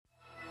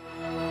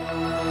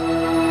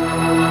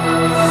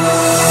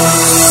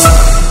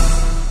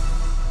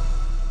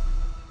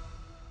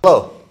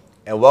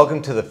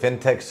welcome to the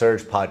Fintech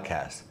Surge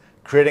podcast,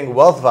 creating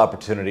wealth of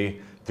opportunity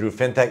through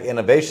fintech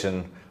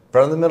innovation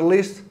from the Middle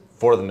East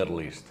for the Middle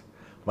East.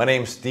 My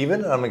name's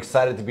Steven, and I'm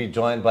excited to be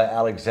joined by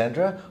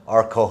Alexandra,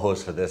 our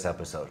co-host for this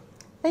episode.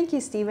 Thank you,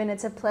 Steven.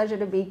 It's a pleasure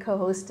to be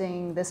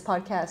co-hosting this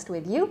podcast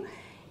with you.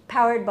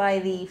 Powered by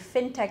the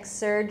Fintech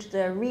Surge,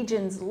 the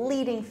region's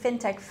leading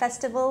fintech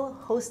festival,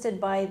 hosted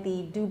by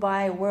the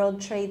Dubai World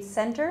Trade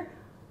Center,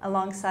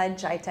 alongside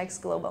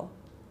GITEX Global.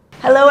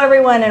 Hello,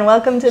 everyone, and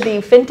welcome to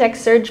the Fintech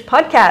Surge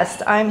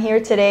podcast. I'm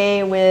here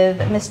today with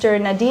Mr.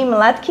 Nadeem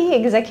Ladki,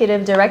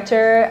 Executive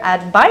Director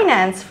at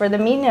Binance for the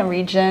MENA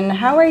region.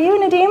 How are you,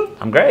 Nadeem?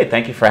 I'm great.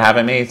 Thank you for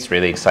having me. It's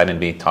really exciting to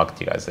be talking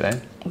to you guys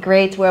today.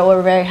 Great. Well,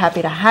 we're very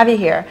happy to have you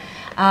here.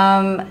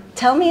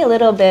 Tell me a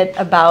little bit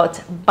about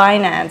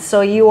Binance.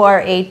 So you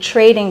are a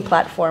trading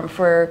platform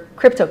for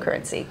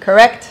cryptocurrency,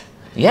 correct?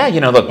 Yeah,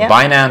 look,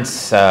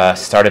 Binance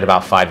started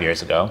about 5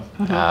 years ago.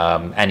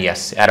 And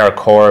yes, at our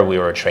core, we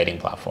were a trading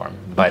platform.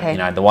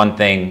 But the one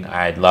thing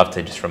I'd love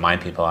to just remind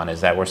people on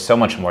is that we're so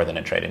much more than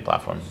a trading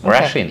platform. We're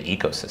actually an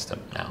ecosystem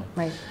now.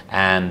 Right.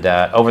 And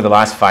over the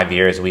last 5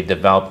 years, we've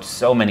developed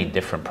so many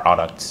different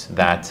products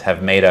that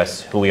have made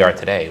us who we are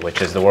today, which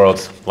is the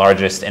world's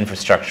largest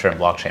infrastructure and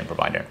blockchain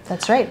provider.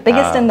 That's right.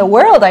 Biggest in the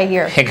world, I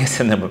hear.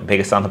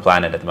 Biggest on the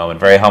planet at the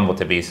moment. Very humble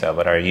to be so,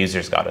 but our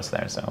users got us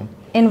there. So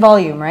in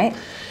volume, right?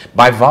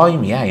 By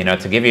volume, yeah.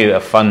 To give you a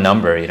fun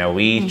number,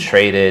 we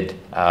traded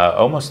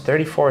almost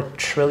 $34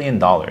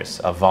 trillion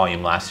of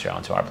volume last year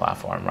onto our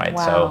platform, right?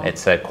 Wow. So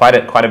it's quite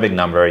a big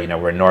number.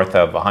 We're north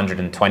of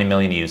 120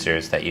 million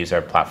users that use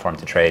our platform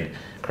to trade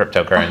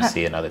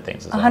cryptocurrency and other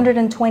things as well.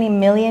 120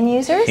 million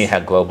users?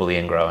 Yeah, globally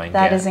and growing.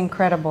 That is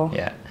incredible.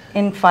 Yeah.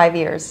 In 5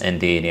 years.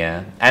 Indeed,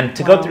 yeah. And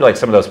to go through like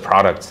some of those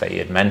products that you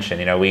had mentioned,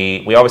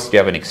 we obviously do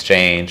have an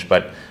exchange,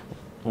 but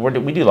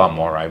we do a lot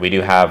more, right? We do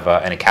have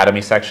an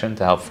academy section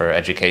to help for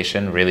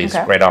education. Really, it's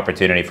a great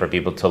opportunity for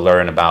people to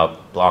learn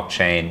about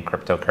blockchain,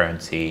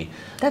 cryptocurrency,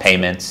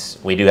 payments.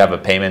 We do have a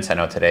payments. I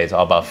know today is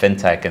all about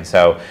fintech, and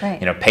so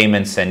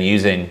payments and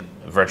using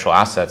virtual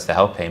assets to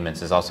help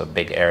payments is also a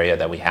big area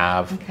that we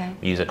have.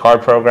 We use a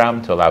card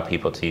program to allow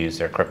people to use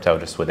their crypto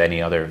just with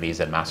any other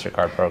Visa and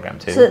MasterCard program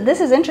too. So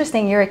this is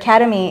interesting. Your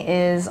academy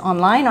is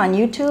online on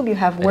YouTube. You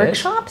have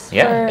workshops?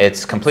 Yeah,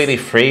 it's completely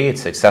free.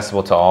 It's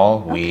accessible to all.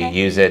 We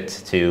use it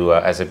to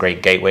as a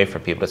great gateway for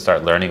people to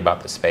start learning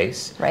about the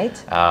space. Right.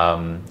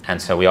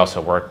 And so we also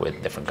work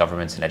with different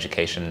governments and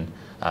education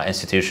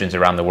institutions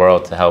around the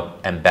world to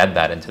help embed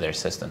that into their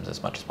systems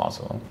as much as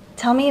possible.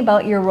 Tell me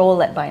about your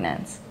role at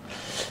Binance.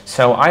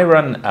 So I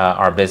run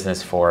our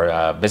business for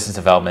business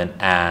development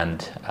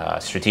and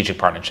strategic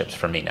partnerships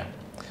for MENA.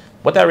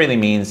 What that really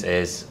means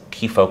is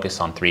key focus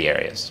on 3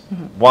 areas.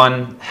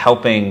 One,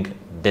 helping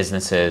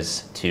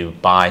businesses to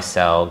buy,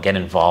 sell, get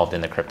involved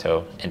in the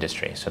crypto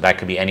industry. So that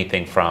could be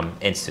anything from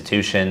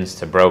institutions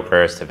to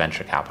brokers to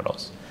venture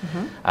capitals.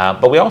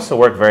 But we also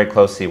work very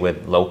closely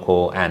with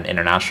local and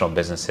international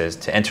businesses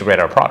to integrate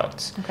our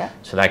products.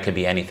 So that could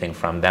be anything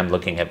from them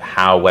looking at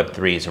how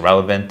Web3 is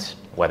relevant,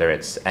 whether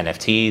it's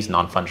NFTs,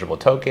 non-fungible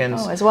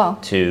tokens, as well,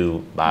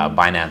 to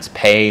Binance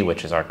Pay,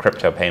 which is our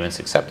crypto payments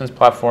acceptance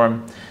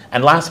platform.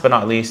 And last but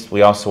not least,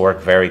 we also work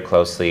very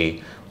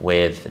closely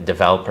with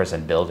developers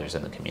and builders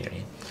in the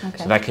community.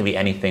 So that can be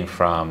anything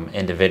from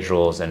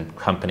individuals and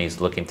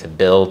companies looking to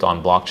build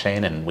on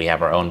blockchain, and we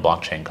have our own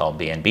blockchain called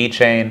BNB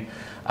Chain,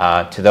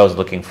 to those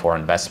looking for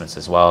investments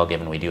as well,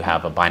 given we do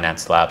have a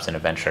Binance Labs and a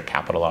venture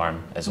capital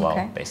arm as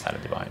well, based out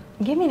of Dubai.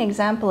 Give me an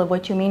example of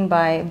what you mean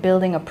by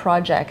building a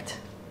project.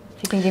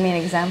 If you can give me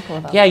an example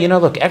of that. Yeah,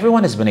 look,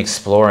 everyone has been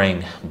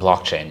exploring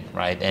blockchain,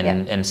 right,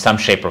 in some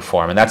shape or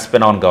form, and that's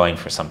been ongoing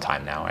for some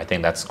time now. I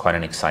think that's quite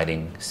an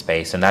exciting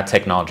space, and that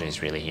technology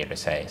is really here to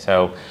stay.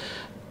 So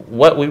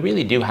what we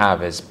really do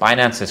have is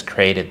Binance has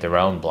created their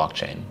own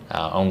blockchain,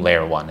 own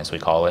layer 1, as we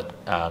call it,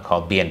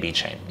 called BNB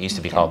Chain. It used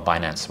to be called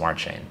Binance Smart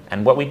Chain.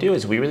 And what we do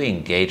is we really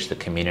engage the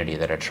community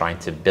that are trying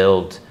to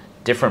build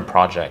different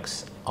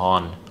projects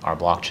on our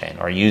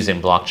blockchain or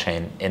using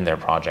blockchain in their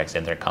projects,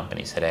 in their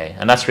companies today.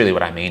 And that's really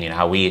what I mean,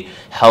 how we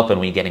help and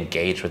we get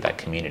engaged with that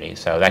community.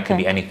 So that could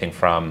be anything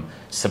from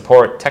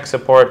support, tech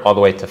support, all the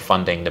way to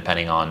funding,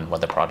 depending on what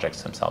the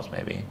projects themselves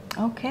may be.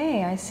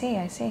 Okay, I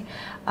see.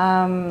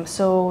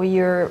 So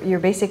you're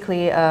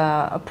basically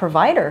a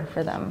provider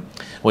for them.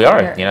 We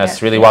are.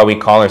 It's really why we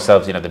call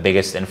ourselves, the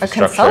biggest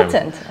infrastructure. A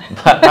consultant.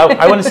 But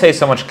I wouldn't say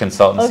so much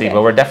consultancy,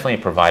 but we're definitely a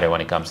provider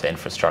when it comes to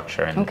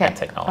infrastructure and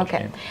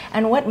technology.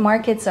 And what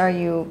markets are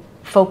you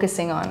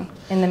focusing on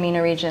in the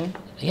MENA region?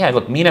 Yeah,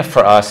 look, MENA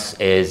for us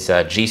is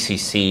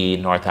GCC,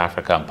 North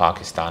Africa, and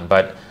Pakistan.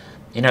 But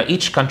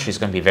each country is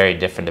going to be very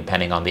different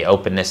depending on the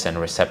openness and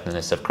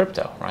receptiveness of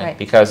crypto, right?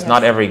 Because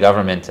not every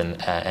government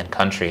and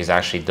country has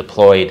actually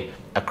deployed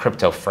a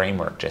crypto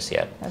framework just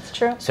yet. That's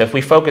true. So if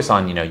we focus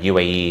on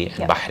UAE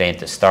and Bahrain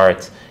to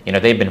start,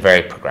 they've been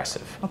very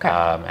progressive,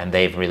 and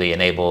they've really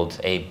enabled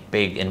a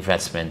big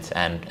investment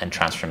and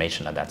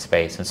transformation of that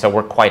space. And so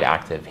we're quite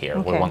active here.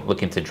 We're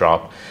looking to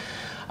drop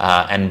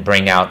and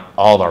bring out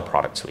all our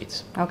product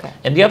suites. Okay.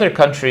 In the other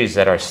countries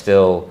that are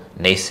still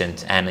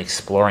nascent and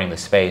exploring the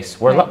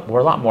space, we're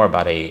a lot more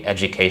about a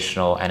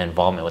educational and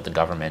involvement with the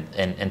government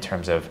in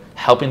terms of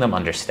helping them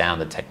understand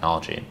the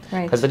technology.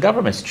 Because the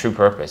government's true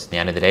purpose, at the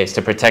end of the day, is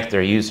to protect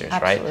their users,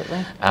 Absolutely.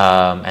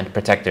 right? And to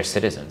protect their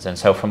citizens. And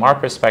so from our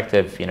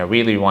perspective,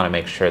 really want to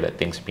make sure that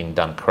things are being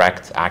done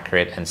correct,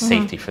 accurate, and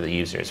safety for the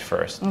users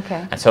first.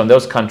 Okay. And so in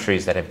those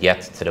countries that have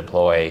yet to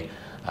deploy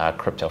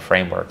crypto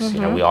frameworks,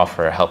 we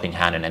offer a helping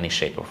hand in any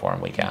shape or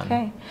form we can.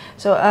 Okay.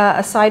 So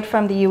aside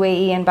from the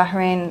UAE and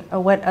Bahrain,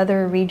 what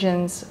other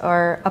regions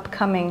are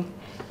upcoming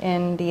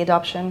in the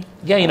adoption?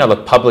 Yeah,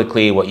 look,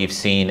 publicly what you've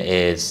seen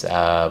is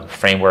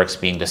frameworks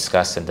being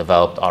discussed and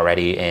developed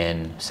already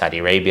in Saudi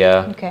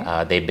Arabia.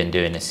 Okay. They've been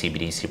doing a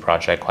CBDC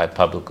project quite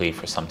publicly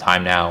for some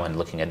time now and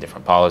looking at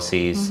different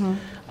policies.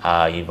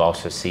 You've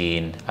also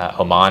seen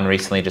Oman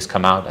recently just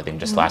come out, I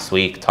think just last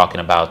week, talking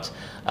about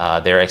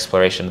their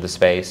exploration of the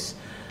space.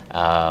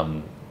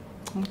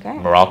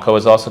 Morocco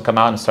has also come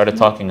out and started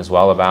talking as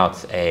well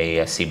about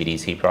a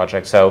CBDC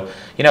project. So,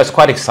 it's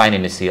quite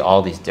exciting to see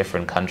all these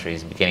different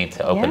countries beginning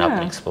to open up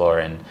and explore.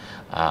 And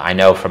I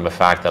know from a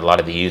fact that a lot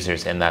of the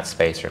users in that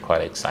space are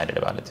quite excited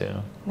about it too.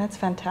 That's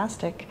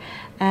fantastic.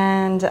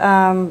 And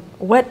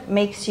what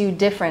makes you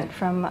different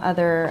from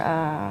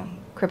other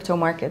crypto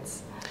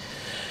markets?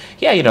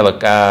 Yeah,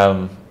 look,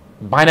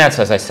 Binance,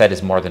 as I said,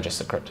 is more than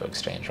just a crypto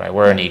exchange, right?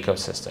 We're an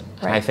ecosystem.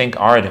 Right. And I think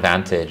our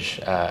advantage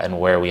and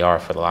where we are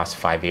for the last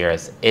 5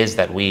 years is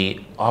that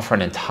we offer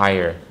an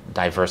entire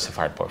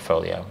diversified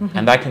portfolio.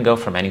 And that can go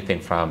from anything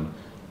from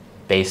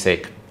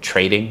basic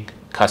trading,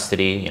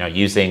 custody,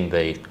 using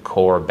the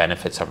core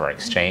benefits of our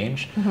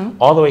exchange,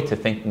 all the way to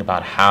thinking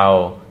about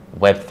how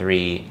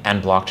Web3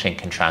 and blockchain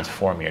can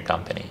transform your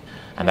company.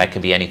 And that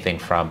could be anything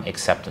from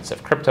acceptance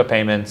of crypto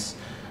payments,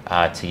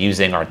 to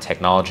using our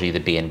technology, the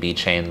BNB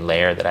chain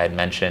layer that I had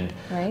mentioned,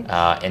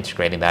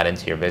 integrating that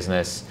into your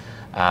business,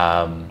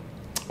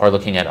 or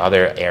looking at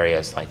other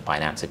areas like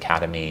Binance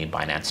Academy,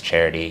 Binance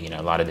Charity,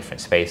 a lot of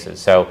different spaces.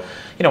 So,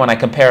 when I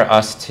compare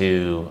us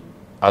to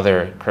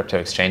other crypto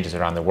exchanges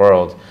around the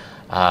world,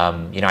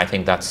 I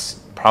think that's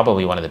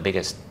probably one of the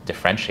biggest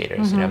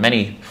differentiators.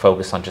 Many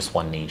focus on just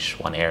one niche,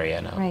 one area,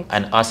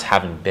 and us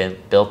having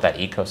built that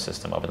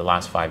ecosystem over the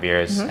last 5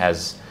 years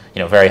has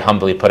very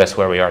humbly put us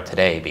where we are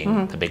today,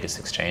 being the biggest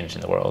exchange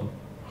in the world.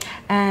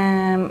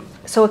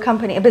 So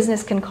a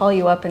business can call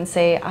you up and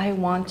say, I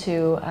want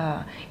to,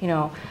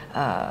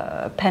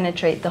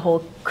 penetrate the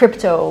whole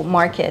crypto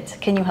market.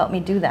 Can you help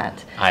me do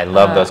that? I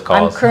love those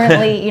calls. I'm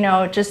currently,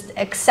 just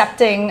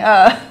accepting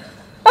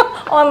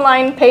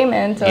online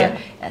payment.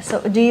 So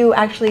do you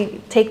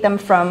actually take them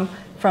from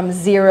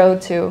zero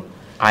to...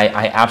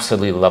 I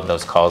absolutely love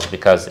those calls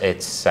because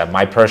it's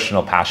my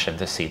personal passion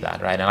to see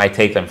that, right? And I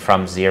take them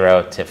from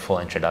zero to full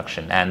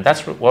introduction. And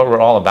that's what we're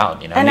all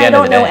about, And I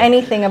don't know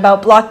anything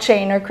about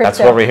blockchain or crypto. That's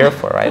what we're here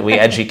for, right? We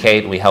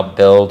educate, we help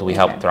build, we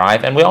help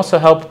thrive, and we also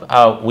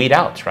help weed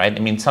out, right? I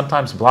mean,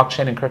 sometimes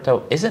blockchain and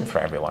crypto isn't for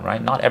everyone,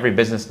 right? Not every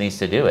business needs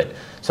to do it.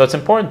 So it's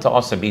important to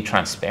also be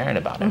transparent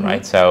about it,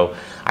 right? So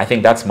I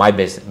think that's my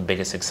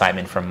biggest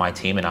excitement from my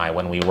team and I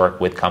when we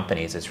work with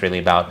companies. It's really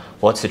about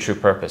what's the true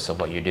purpose of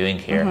what you're doing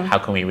here? How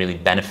can we really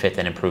benefit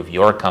and improve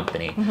your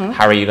company?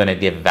 How are you going to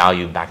give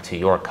value back to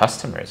your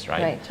customers,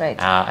 right? Right.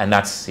 And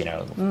that's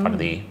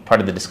part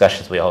of the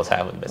discussions we always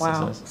have with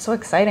businesses. Wow, so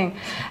exciting.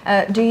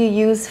 Do you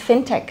use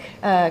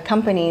fintech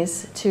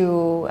companies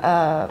to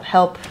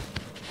help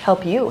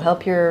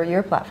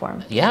your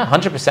platform? Yeah,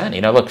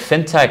 100%. Look,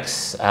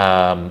 fintechs.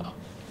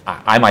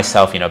 I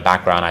myself,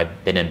 background,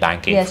 I've been in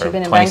banking for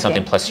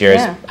 20-something plus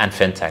years, and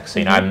fintech.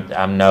 So,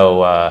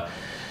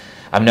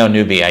 I'm no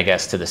newbie, I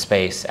guess, to the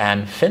space.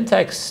 And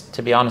fintechs,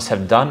 to be honest,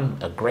 have done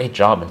a great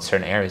job in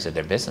certain areas of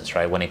their business,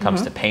 right? When it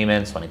comes to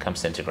payments, when it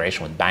comes to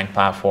integration with bank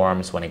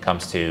platforms, when it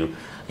comes to,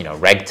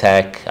 reg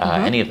tech,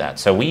 any of that.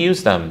 So we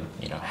use them,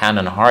 hand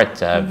on heart,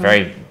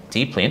 very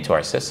deeply into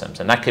our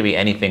systems. And that could be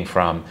anything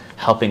from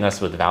helping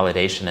us with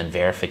validation and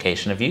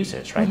verification of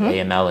users, right?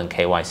 AML and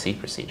KYC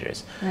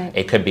procedures.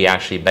 It could be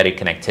actually better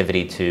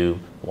connectivity to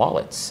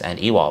wallets and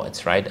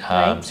e-wallets, right?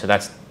 So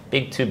that's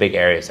two big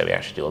areas that we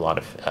actually do a lot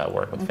of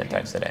work with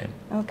fintechs today.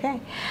 Okay.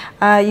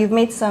 You've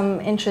made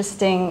some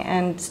interesting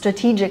and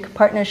strategic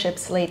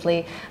partnerships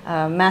lately.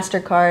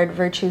 MasterCard,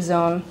 Virtue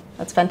Zone.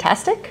 That's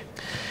fantastic.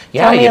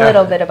 Tell me a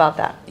little bit about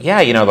that.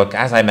 Yeah, look,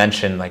 as I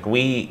mentioned, like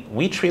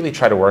we truly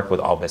try to work with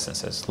all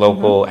businesses,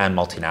 local and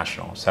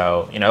multinational.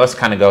 So, let's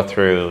kind of go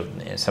through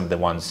some of the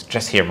ones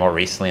just here more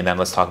recently, and then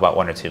let's talk about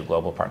one or two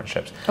global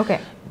partnerships. Okay.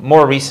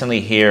 More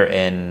recently here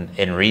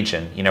in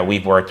region,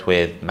 we've worked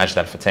with Majd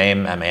Al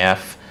Futtaim,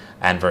 MAF,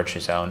 and Virtue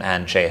Zone,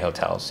 and J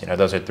Hotels.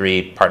 Those are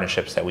 3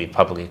 partnerships that we've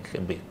publicly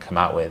come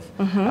out with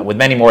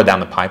many more down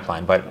the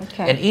pipeline. But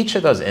in each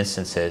of those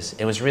instances,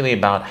 it was really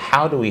about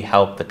how do we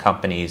help the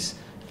companies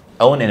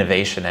own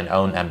innovation and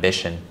own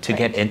ambition to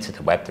get into the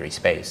Web3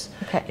 space.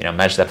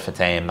 Majd Al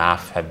Futtaim and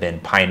MAF have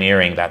been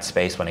pioneering that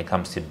space when it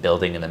comes to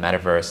building in the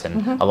metaverse,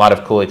 and a lot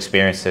of cool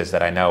experiences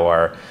that I know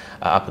are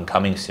up and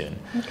coming soon.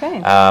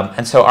 Okay.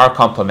 And so our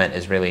complement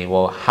is really,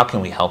 well, how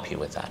can we help you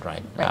with that,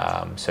 right?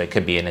 Right. So it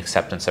could be an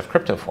acceptance of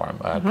crypto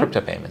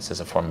crypto payments as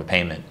a form of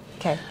payment.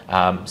 Okay.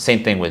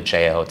 Same thing with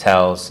JA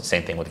Hotels,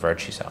 same thing with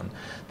Virtue Zone.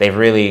 They've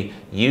really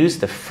used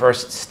the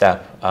first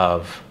step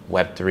of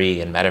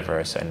Web3 and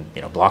Metaverse and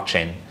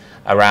blockchain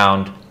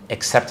around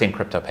accepting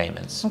crypto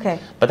payments. Okay.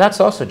 But that's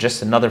also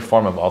just another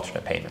form of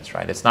alternate payments,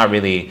 right? It's not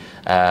really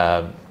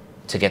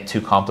to get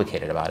too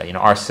complicated about it.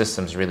 Our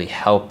systems really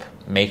help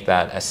make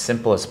that as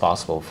simple as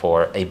possible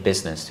for a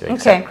business to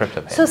accept crypto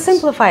payments. So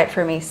simplify it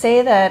for me.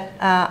 Say that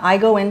I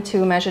go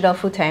into Majid Al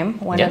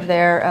Futtaim, one of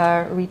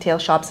their retail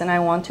shops, and I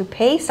want to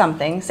pay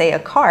something, say a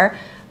car,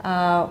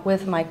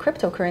 with my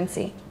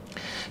cryptocurrency.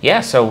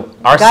 Yeah, so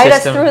our Guide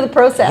system, us through the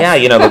process.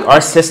 Yeah, look,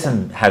 our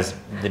system has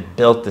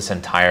built this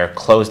entire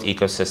closed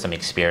ecosystem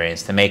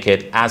experience to make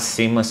it as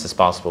seamless as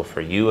possible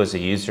for you as a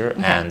user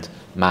and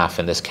MAF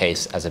in this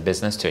case as a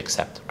business to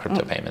accept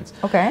crypto payments.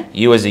 Okay.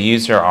 You as a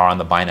user are on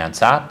the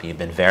Binance app. You've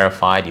been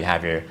verified. You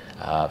have your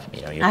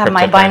your I have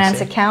my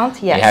Binance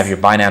account. Yes. You have your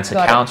Binance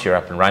Got account. it. You're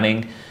up and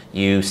running.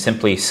 You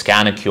simply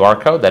scan a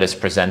QR code that is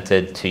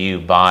presented to you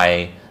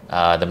by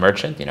the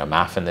merchant,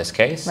 MAF in this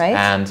case, Right.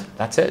 and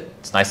that's it.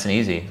 It's nice and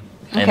easy.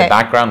 In the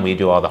background, we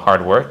do all the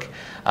hard work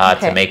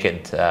to make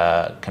it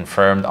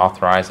confirmed,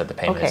 authorized that the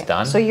payment is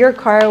done. So your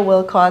car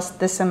will cost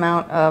this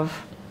amount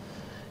of.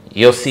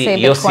 You'll see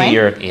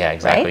your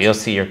exactly. Right? You'll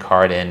see your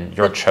card in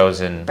your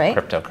chosen Right.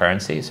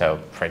 cryptocurrency. So,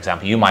 for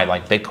example, you might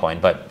like Bitcoin,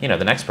 but the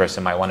next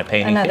person might want to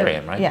pay in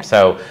Ethereum, right? Yeah.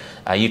 So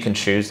you can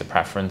choose the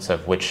preference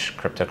of which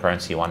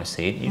cryptocurrency you want to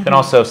see it. You can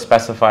also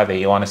specify that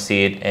you want to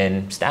see it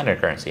in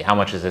standard currency. How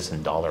much is this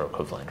in dollar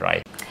equivalent,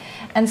 right?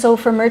 And so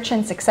for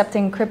merchants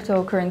accepting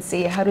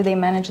cryptocurrency, how do they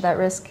manage that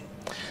risk?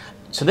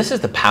 So this is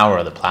the power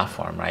of the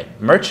platform, right?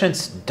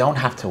 Merchants don't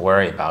have to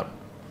worry about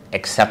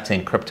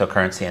accepting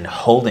cryptocurrency and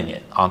holding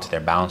it onto their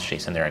balance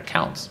sheets and their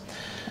accounts.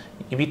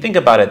 If you think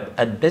about it,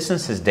 a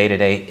business's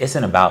day-to-day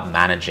isn't about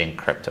managing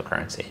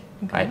cryptocurrency,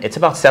 right? It's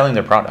about selling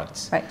their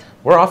products. Right.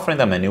 We're offering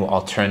them a new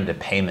alternative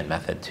payment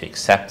method to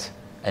accept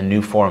a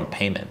new form of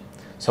payment.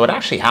 So what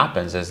actually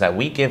happens is that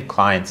we give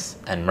clients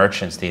and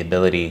merchants the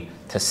ability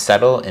to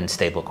settle in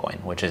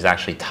stablecoin, which is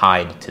actually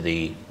tied to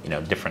the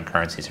different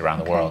currencies around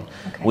the world.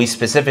 Okay. We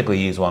specifically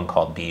use one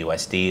called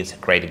BUSD. It's a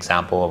great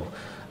example of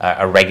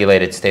a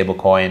regulated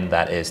stablecoin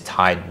that is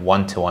tied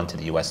one-to-one to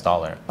the US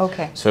dollar.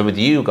 Okay. So with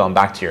you, going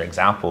back to your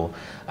example,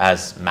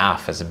 as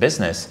MAF, as a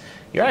business,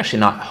 you're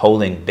actually not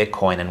holding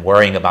Bitcoin and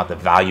worrying about the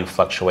value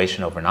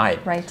fluctuation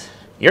overnight. Right.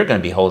 You're going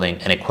to be holding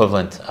an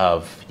equivalent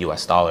of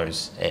US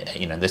dollars,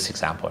 in this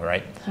example,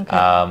 right? Okay.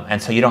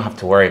 And so you don't have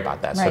to worry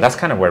about that. Right. So that's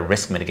kind of where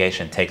risk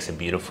mitigation takes a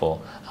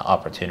beautiful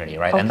opportunity,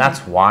 right? Okay. And that's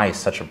why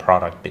such a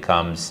product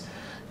becomes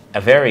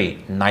a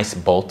very nice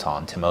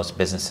bolt-on to most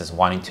businesses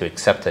wanting to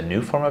accept a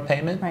new form of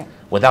payment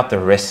without the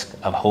risk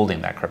of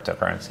holding that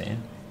cryptocurrency.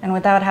 And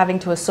without having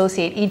to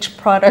associate each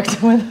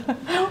product with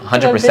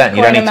 100%.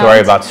 You don't need to worry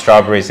about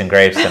strawberries and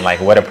grapes and like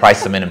where to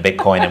price them in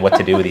Bitcoin and what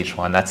to do with each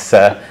one. That's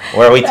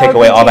where we take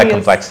away all that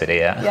complexity.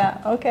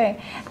 Yeah.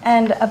 Okay.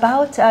 And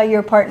about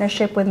your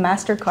partnership with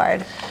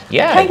MasterCard.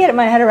 Yeah. I can't get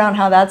my head around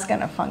how that's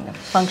going to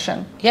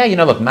function. Yeah.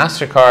 Look,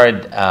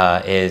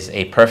 MasterCard is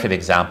a perfect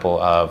example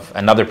of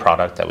another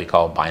product that we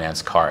call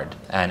Binance Card,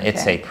 and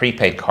it's a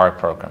prepaid card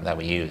program that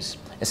we use.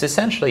 It's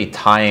essentially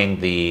tying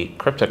the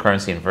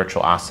cryptocurrency and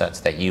virtual assets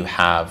that you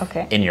have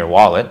in your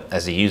wallet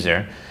as a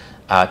user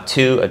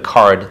to a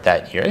card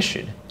that you're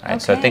issued.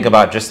 Right? So think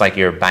about just like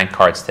your bank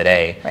cards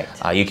today.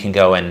 Right. You can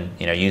go and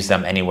use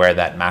them anywhere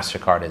that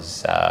MasterCard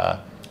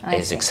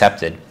is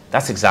accepted.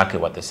 That's exactly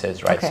what this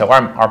is, right? So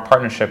our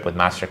partnership with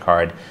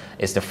MasterCard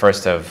is the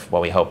first of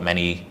what we hope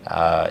many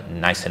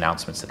nice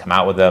announcements to come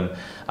out with them.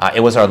 It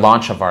was our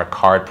launch of our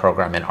card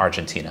program in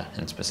Argentina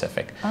in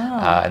specific.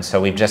 And so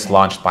we've just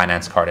launched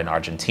Binance Card in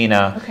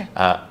Argentina,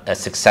 a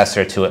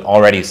successor to an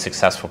already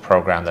successful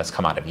program that's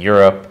come out of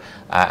Europe.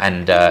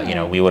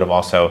 We would have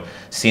also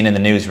seen in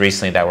the news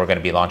recently that we're going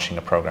to be launching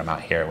a program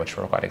out here, which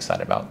we're quite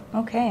excited about.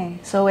 Okay,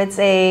 so it's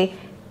a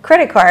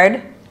credit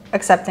card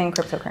accepting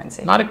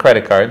cryptocurrency. Not a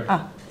credit card.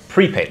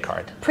 Prepaid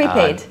card.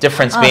 Prepaid.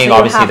 Difference So being you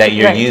obviously have that to-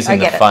 you're right, using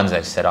the I get it. funds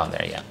that sit on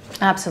there, yeah.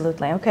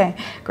 Absolutely. Okay,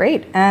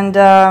 great. And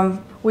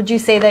would you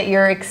say that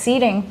you're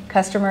exceeding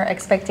customer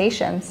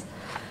expectations?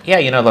 Yeah,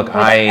 look, With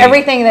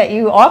everything that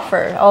you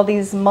offer, all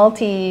these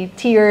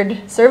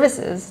multi-tiered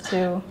services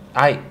to...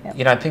 I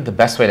think the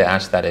best way to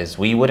answer that is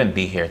we wouldn't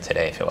be here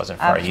today if it wasn't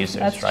for our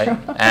users, that's right?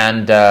 true.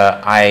 And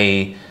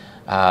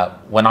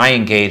when I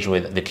engage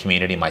with the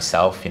community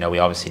myself, we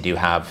obviously do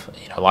have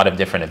a lot of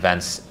different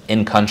events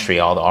in country,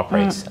 all the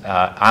operates.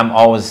 I'm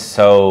always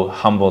so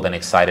humbled and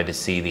excited to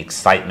see the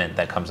excitement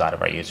that comes out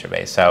of our user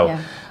base. So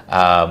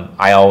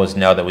I always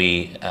know that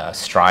we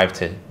strive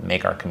to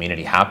make our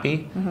community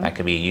happy. That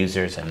could be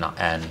users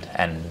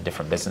and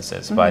different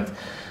businesses. But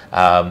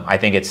I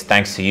think it's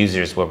thanks to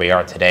users where we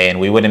are today, and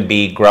we wouldn't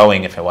be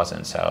growing if it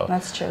wasn't. So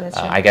that's true. That's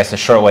true. I guess a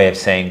short way of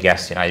saying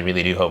yes, I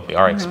really do hope we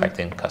are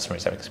expecting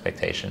customers'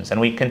 expectations,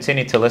 and we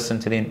continue to listen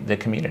to the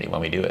community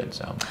when we do it.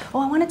 So.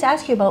 Oh, I wanted to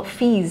ask you about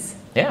fees.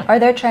 Yeah. Are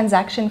there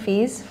transaction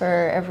fees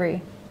for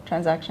every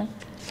transaction?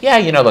 Yeah,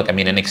 look, I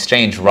mean, an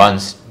exchange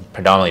runs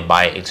predominantly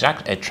by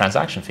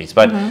transaction fees,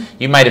 but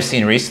you might have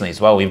seen recently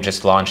as well, we've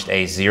just launched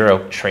a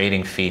zero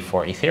trading fee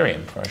for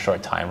Ethereum for a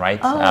short time, right?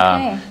 Oh,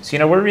 okay.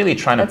 So, we're really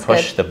trying to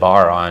push the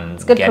bar on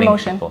getting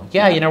promotion. People.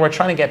 Yeah, we're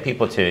trying to get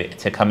people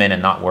to come in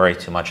and not worry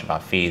too much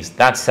about fees.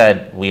 That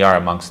said, we are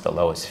amongst the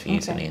lowest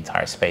fees in the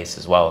entire space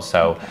as well.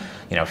 So,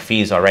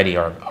 fees already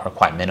are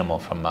quite minimal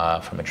from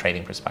a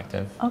trading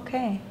perspective.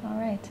 Okay, all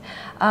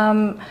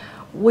right.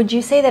 Would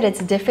you say that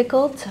it's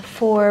difficult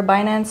for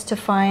Binance to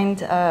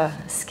find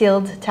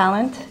skilled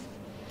talent?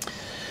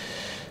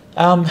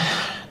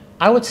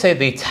 I would say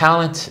the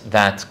talent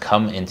that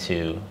come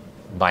into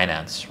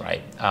Binance,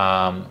 right,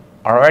 are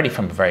already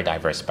from a very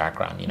diverse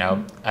background.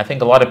 I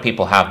think a lot of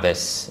people have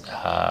this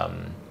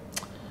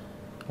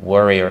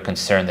worry or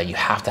concern that you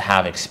have to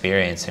have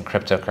experience in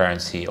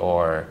cryptocurrency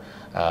or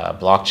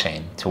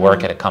blockchain to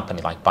work at a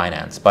company like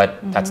Binance, but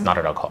that's not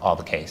at all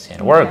the case.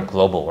 We're a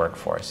global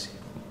workforce.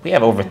 We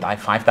have over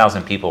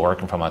 5,000 people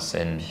working from us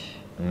in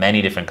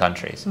many different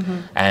countries,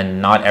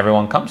 and not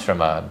everyone comes from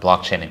a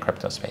blockchain and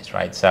crypto space,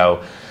 right?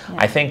 So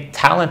I think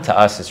talent to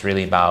us is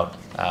really about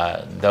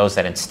those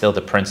that instill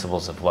the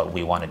principles of what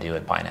we want to do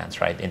at Binance,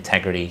 right?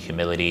 Integrity,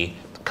 humility,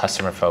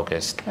 customer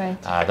focused.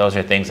 Right. Those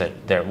are things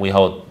that we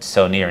hold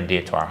so near and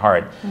dear to our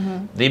heart.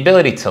 The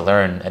ability to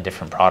learn a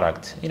different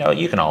product,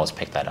 you can always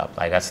pick that up.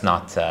 Like, that's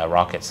not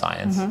rocket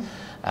science.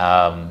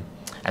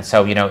 And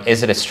so,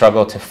 is it a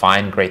struggle to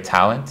find great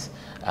talent?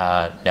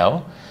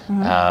 No.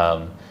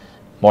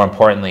 More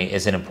importantly,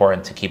 is it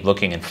important to keep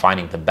looking and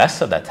finding the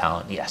best of that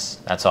talent?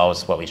 Yes. That's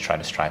always what we try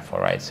to strive for,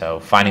 right? So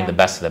finding the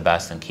best of the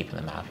best and keeping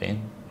them happy.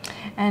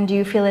 And do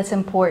you feel it's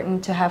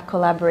important to have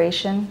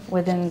collaboration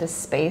within the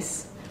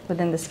space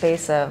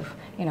of,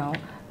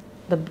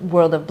 the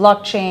world of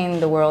blockchain,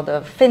 the world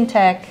of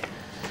fintech?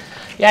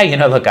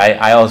 Yeah, look,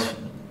 I always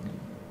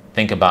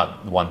think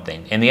about one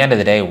thing. In the end of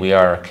the day, we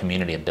are a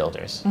community of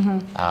builders.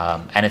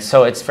 And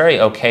it's very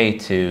okay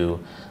to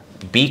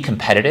be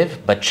competitive,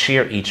 but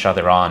cheer each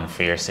other on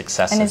for your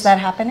successes. And is that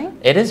happening?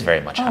 It is very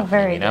much happening.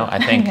 Very good. I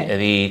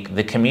think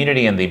the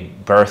community and the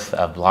birth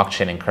of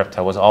blockchain and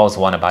crypto was always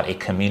one about a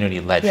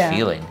community-led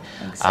feeling.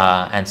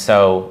 And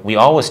so we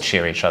always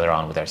cheer each other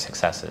on with our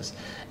successes.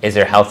 Is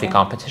there healthy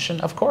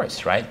competition? Of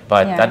course, right?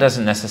 But that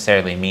doesn't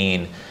necessarily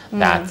mean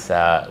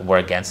that we're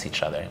against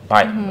each other.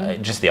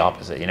 But just the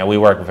opposite. We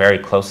work very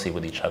closely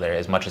with each other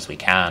as much as we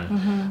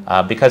can,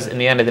 because in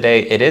the end of the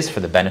day, it is for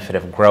the benefit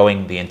of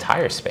growing the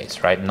entire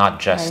space, right?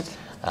 Not just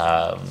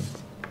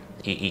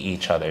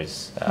each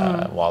other's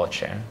wallet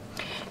share.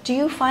 Do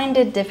you find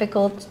it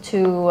difficult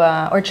to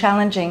or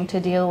challenging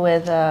to deal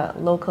with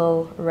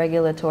local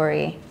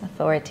regulatory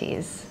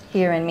authorities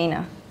here in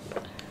MENA?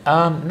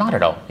 Not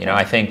at all.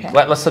 I think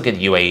let's look at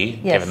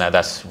UAE, given that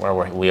that's where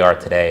we are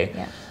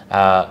today.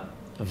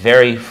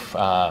 Very,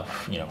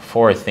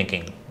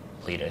 forward-thinking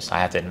leaders. I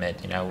have to admit.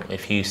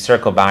 If you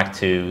circle back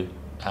to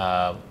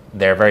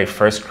their very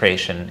first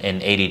creation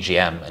in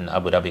ADGM in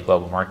Abu Dhabi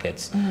Global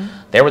Markets,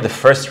 they were the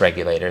first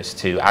regulators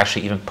to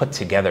actually even put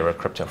together a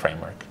crypto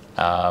framework.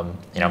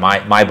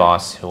 My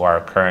boss, who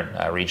our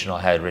current regional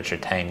head,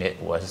 Richard Tang,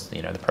 it was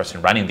the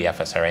person running the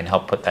FSRA and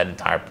helped put that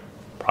entire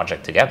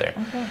project together.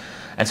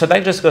 And so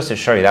that just goes to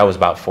show you that was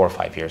about 4 or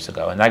 5 years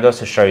ago, and that goes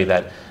to show you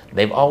that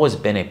they've always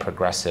been a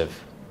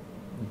progressive,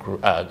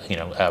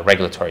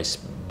 regulatory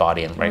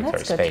body and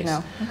regulatory space.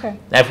 Now,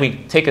 if we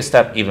take a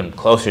step even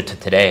closer to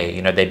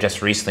today, they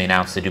just recently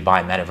announced the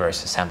Dubai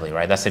Metaverse Assembly,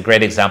 right? That's a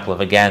great example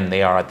of, again,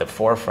 they are at the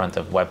forefront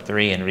of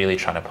Web3 and really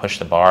trying to push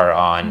the bar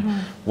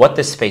on what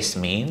this space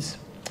means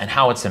and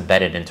how it's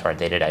embedded into our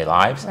day-to-day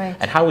lives,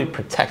 and how we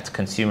protect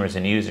consumers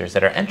and users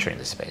that are entering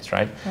the space,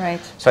 right?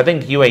 So I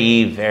think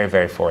UAE, very,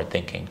 very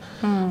forward-thinking.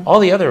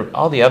 All the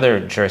other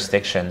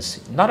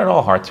jurisdictions, not at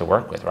all hard to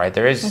work with, right?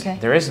 There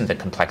isn't a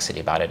complexity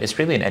about it. It's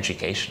really an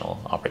educational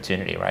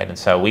opportunity, right? And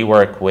so we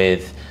work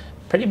with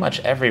pretty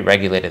much every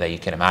regulator that you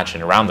can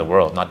imagine around the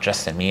world, not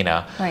just in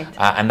MENA.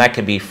 And that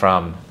could be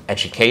from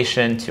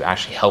education to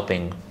actually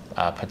helping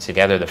put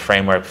together the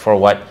framework for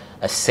what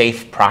a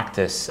safe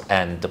practice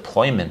and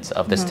deployment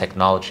of this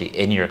technology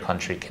in your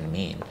country can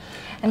mean.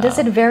 And does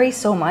it vary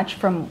so much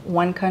from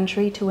one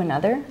country to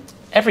another?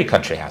 Every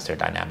country has their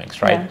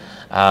dynamics, right?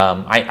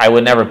 I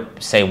would never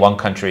say one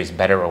country is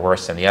better or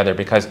worse than the other,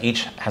 because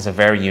each has a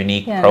very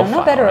unique profile.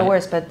 Not better or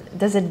worse, but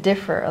does it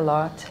differ a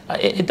lot?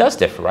 It does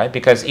differ, right?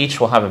 Because each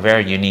will have a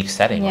very unique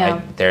setting,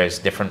 right? There's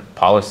different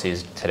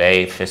policies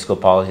today, fiscal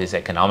policies,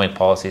 economic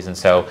policies, and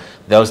so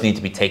those need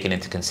to be taken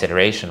into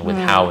consideration with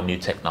how new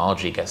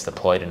technology gets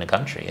deployed in a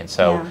country. And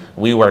so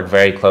we work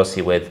very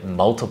closely with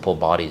multiple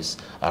bodies,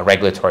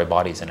 regulatory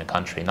bodies in a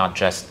country, not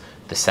just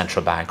the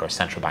central bank or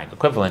central bank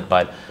equivalent,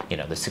 but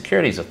the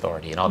securities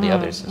authority and all the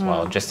others as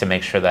well, just to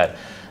make sure that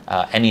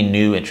any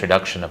new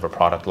introduction of a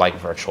product like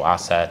virtual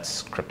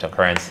assets,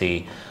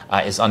 cryptocurrency,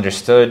 is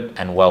understood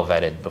and well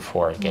vetted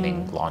before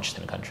getting launched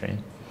in the country.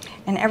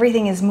 And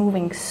everything is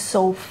moving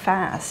so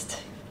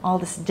fast. All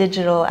this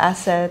digital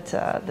asset,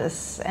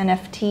 this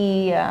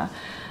NFT.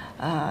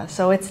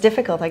 So it's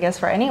difficult, I guess,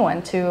 for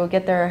anyone to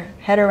get their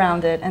head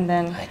around it and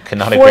then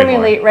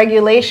formulate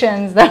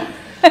regulations that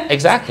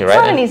exactly, right.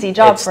 It's not an easy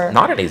job. It's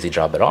not an easy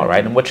job at all,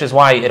 right? And which is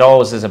why it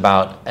always is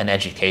about an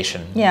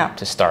education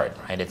to start,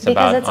 right? It's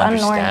about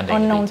understanding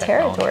unknown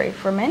territory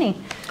for many.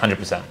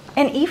 100%.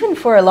 And even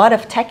for a lot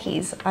of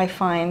techies, I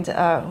find,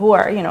 who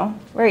are,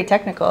 very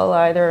technical,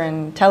 either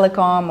in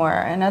telecom or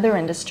another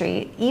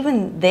industry,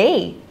 even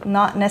they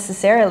don't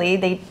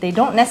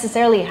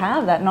necessarily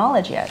have that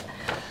knowledge yet.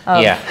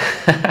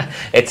 Yeah,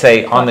 it's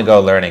a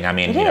on-the-go learning. I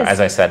mean, as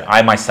I said,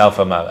 I myself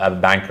am a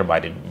banker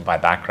by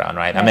background,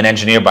 right? I'm an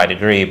engineer by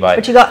degree,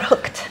 but you got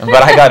hooked.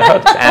 But I got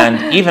hooked,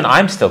 and even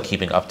I'm still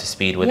keeping up to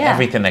speed with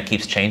everything that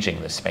keeps changing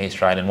in this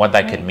space, right? And what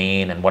that could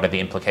mean, and what are the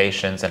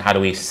implications, and how do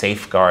we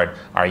safeguard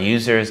our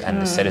users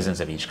and the citizens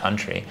of each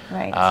country?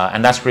 Right.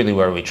 And that's really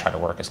where we try to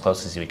work as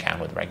close as we can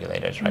with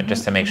regulators, right?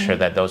 Just to make sure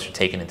that those are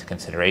taken into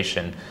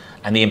consideration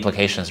and the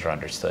implications are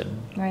understood.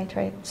 Right,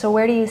 right. So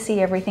where do you see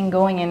everything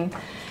going in,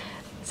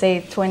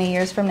 say, 20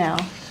 years from now?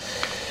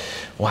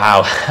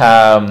 Wow.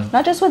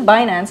 Not just with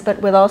Binance,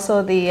 but with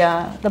also the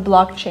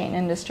blockchain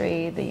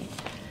industry, the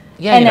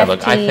NFT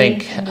look, I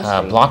think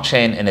industry.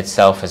 Blockchain in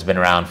itself has been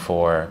around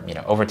for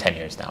over 10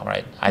 years now,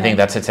 right? I think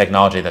that's a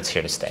technology that's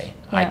here to stay.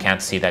 I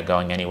can't see that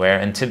going anywhere.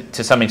 And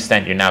to some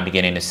extent, you're now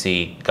beginning to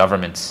see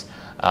governments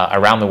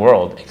around the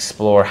world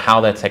explore how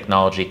that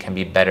technology can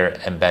be better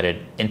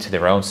embedded into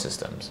their own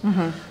systems.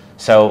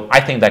 So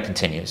I think that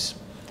continues.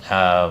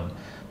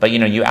 But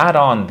you add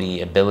on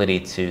the ability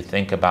to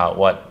think about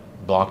what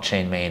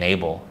blockchain may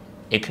enable.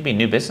 It could be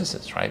new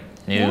businesses, right?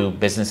 New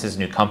businesses,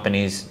 new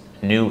companies,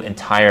 new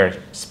entire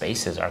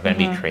spaces are going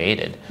to be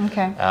created.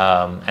 Okay.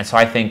 And so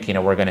I think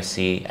we're going to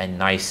see a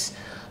nice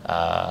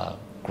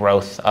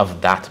growth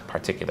of that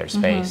particular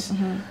space.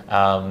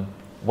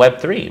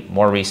 Web3,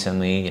 more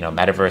recently,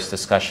 metaverse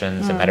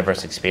discussions and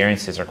metaverse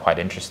experiences are quite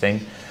interesting.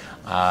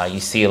 You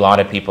see a lot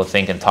of people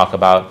think and talk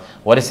about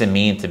what does it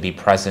mean to be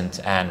present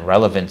and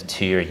relevant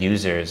to your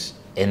users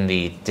in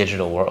the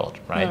digital world,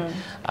 right?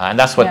 And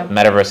that's what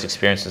metaverse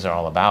experiences are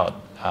all about.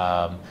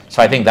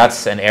 So I think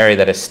that's an area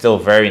that is still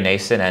very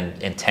nascent,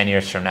 and in 10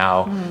 years from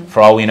now,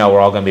 for all we know, we're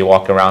all going to be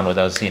walking around with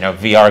those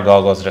VR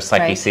goggles just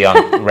like you see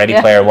on Ready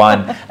Player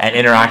One, and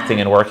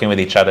interacting and working with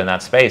each other in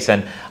that space.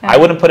 And I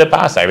wouldn't put it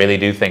past. I really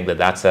do think that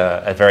that's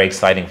a very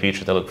exciting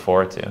future to look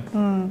forward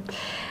to.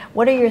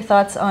 What are your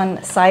thoughts on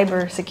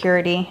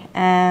cybersecurity,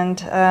 and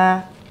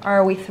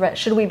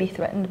should we be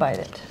threatened by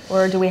it,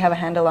 or do we have a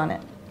handle on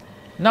it?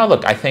 No,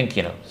 look, I think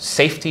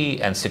safety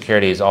and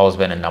security has always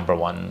been a number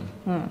one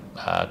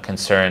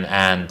concern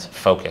and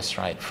focus,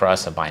 right, for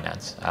us at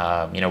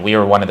Binance. We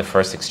were one of the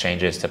first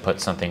exchanges to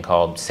put something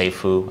called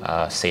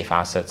SafeU, safe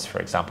assets, for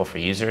example, for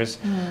users.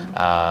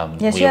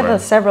 Yes, you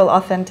have several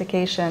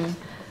authentication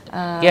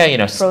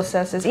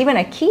processes, even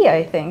a key,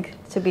 I think,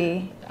 to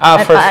be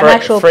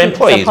for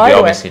employees. We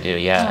obviously do,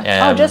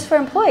 just for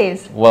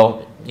employees.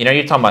 Well,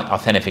 you're talking about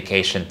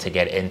authentication to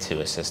get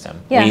into a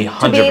system. Yeah, we 100%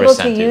 to be able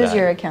to do use that.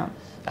 your account.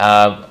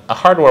 A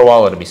hardware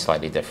wallet would be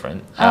slightly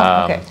different.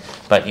 Okay.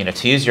 But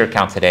to use your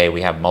account today,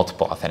 we have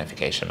multiple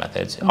authentication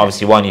methods.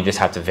 Obviously, one, you just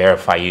have to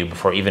verify you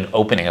before even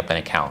opening up an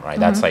account, right?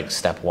 That's like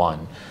step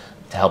one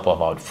to help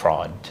avoid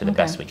fraud to the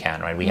best we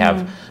can, right? We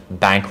have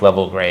bank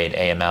level grade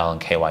AML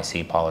and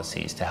KYC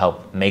policies to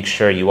help make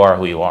sure you are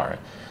who you are.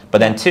 But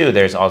then two,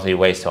 there's also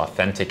ways to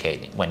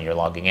authenticate when you're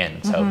logging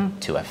in, so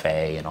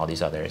 2FA and all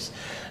these others.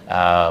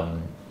 But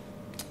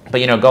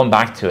going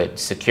back to it,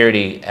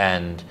 security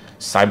and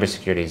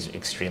cybersecurity is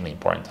extremely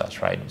important to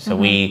us, right? So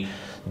we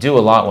do a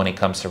lot when it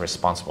comes to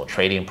responsible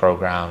trading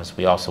programs.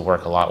 We also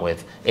work a lot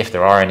with, if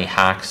there are any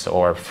hacks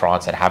or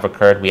frauds that have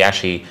occurred, we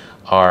actually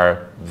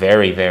are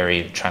very,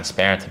 very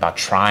transparent about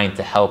trying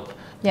to help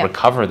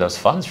recover those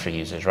funds for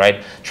users,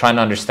 right? Trying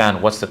to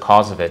understand what's the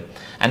cause of it.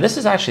 And this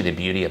is actually the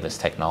beauty of this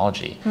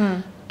technology.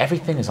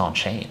 Everything is on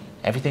chain.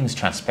 Everything's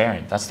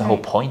transparent. That's the whole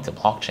point of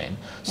blockchain.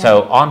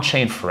 So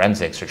on-chain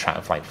forensics, or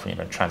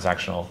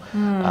transactional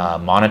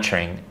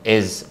monitoring,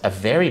 is a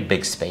very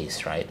big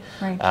space, right?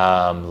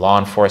 Law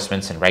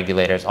enforcement and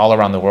regulators all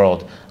around the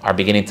world are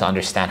beginning to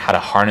understand how to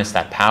harness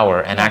that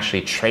power and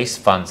actually trace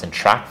funds and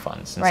track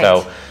funds. And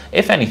so,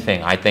 if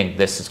anything, I think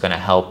this is going to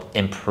help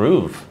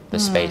improve the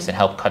space and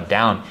help cut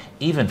down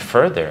even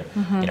further,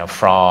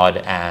 fraud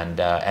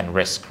and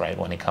risk, right,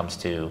 when it comes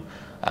to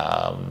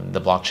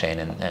the blockchain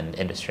and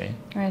industry.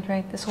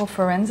 Right. This whole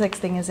forensics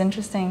thing is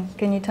interesting.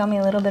 Can you tell me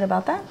a little bit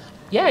about that?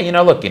 Yeah,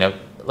 look,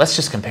 let's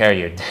just compare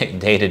your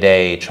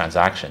day-to-day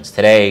transactions.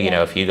 Today,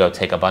 if you go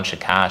take a bunch of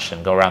cash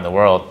and go around the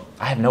world,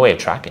 I have no way of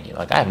tracking you.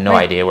 Like, I have no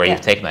idea where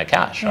you've taken that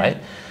cash, right?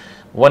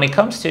 When it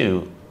comes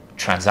to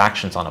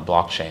transactions on a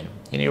blockchain,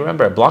 you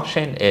remember,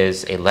 blockchain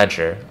is a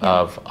ledger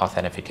of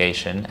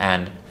authentication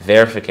and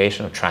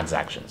verification of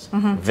transactions,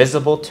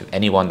 visible to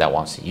anyone that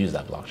wants to use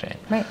that blockchain.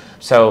 Right.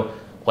 So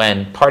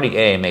when party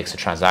A makes a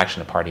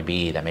transaction to party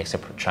B that makes a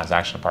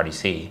transaction to party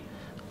C,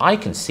 I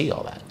can see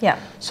all that. Yeah.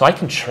 So I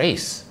can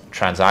trace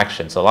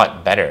transactions a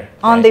lot better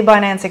on the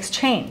Binance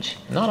exchange.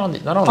 Not only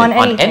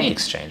on any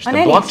exchange. On the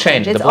any blockchain,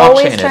 exchange. It's the blockchain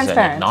always is transparent.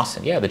 an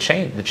agnostic. Yeah, the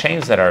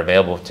chains that are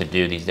available to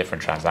do these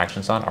different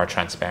transactions on are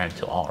transparent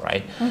to all,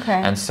 right?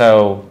 Okay. And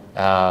so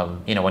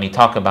when you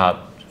talk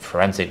about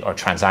forensic or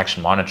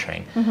transaction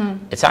monitoring,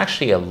 it's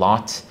actually a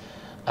lot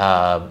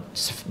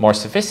more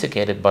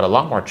sophisticated, but a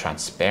lot more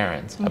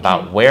transparent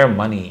about where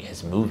money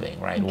is moving,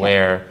 right?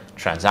 Where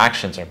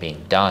transactions are being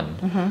done.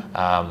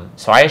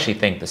 So I actually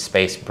think the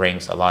space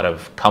brings a lot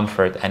of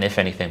comfort and, if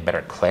anything,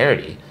 better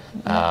clarity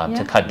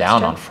to cut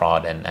down on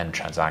fraud and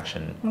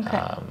transaction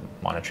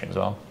monitoring as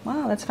well.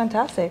 Wow, that's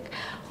fantastic.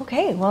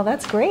 Okay, well,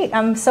 that's great.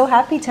 I'm so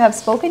happy to have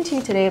spoken to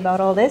you today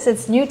about all this.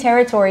 It's new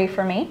territory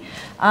for me.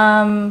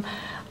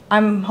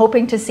 I'm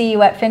hoping to see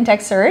you at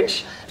Fintech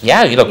Surge.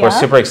 Yeah, look, we're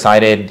super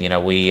excited.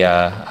 We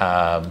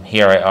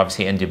here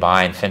obviously in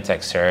Dubai in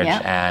Fintech Surge,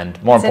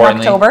 and more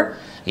importantly, in October.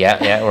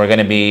 Yeah, we're going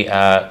to be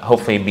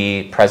hopefully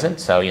be present.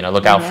 So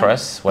look out for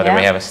us, whether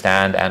we have a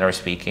stand and or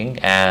speaking.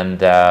 And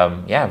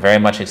very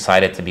much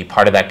excited to be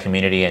part of that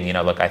community. And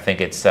look, I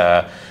think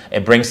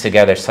it brings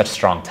together such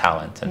strong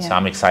talent, and so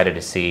I'm excited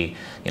to see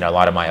a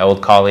lot of my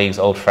old colleagues,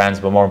 old friends,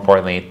 but more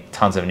importantly,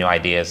 tons of new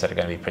ideas that are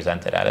going to be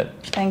presented at it.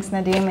 Thanks,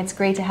 Nadeem. It's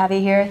great to have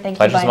you here. Thank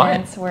Pleasure's you,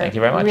 Binance. mine. Thank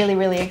you very much. We're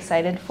really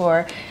excited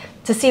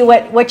to see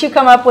what you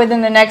come up with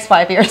in the next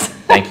 5 years.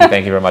 Thank you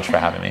very much for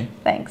having me.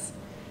 Thanks.